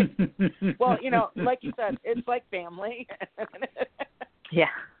well, like you said, it's like family. Yeah.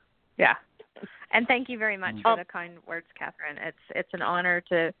 And thank you very much for the kind words, Catherine. It's an honor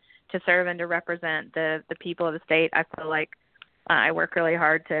to serve and to represent the people of the state. I feel like I work really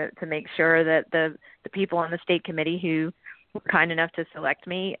hard to make sure that the people on the state committee who were kind enough to select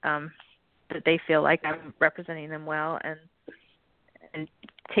me, that they feel like I'm representing them well and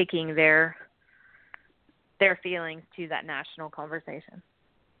taking their feelings to that national conversation.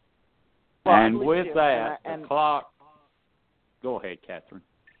 Well, and with that, the clock. Go ahead, Catherine.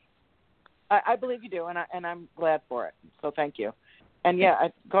 I believe you do, and I'm glad for it. So thank you. And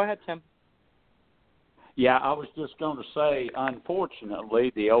go ahead, Tim. Yeah, I was just going to say,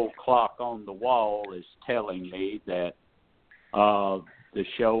 unfortunately, the old clock on the wall is telling me that the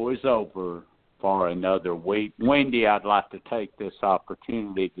show is over for another week. Wendy, I'd like to take this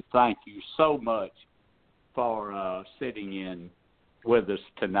opportunity to thank you so much for sitting in with us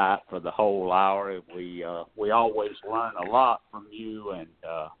tonight for the whole hour. We always learn a lot from you, and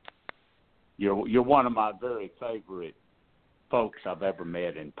you're one of my very favorite folks I've ever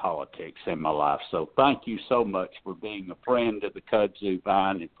met in politics in my life. So thank you so much for being a friend of the Kudzu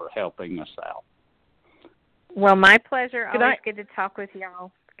Vine and for helping us out. Well, my pleasure. Good Always night. good to talk with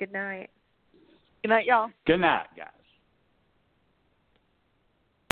y'all. Good night. Good night, y'all. Good night, guys.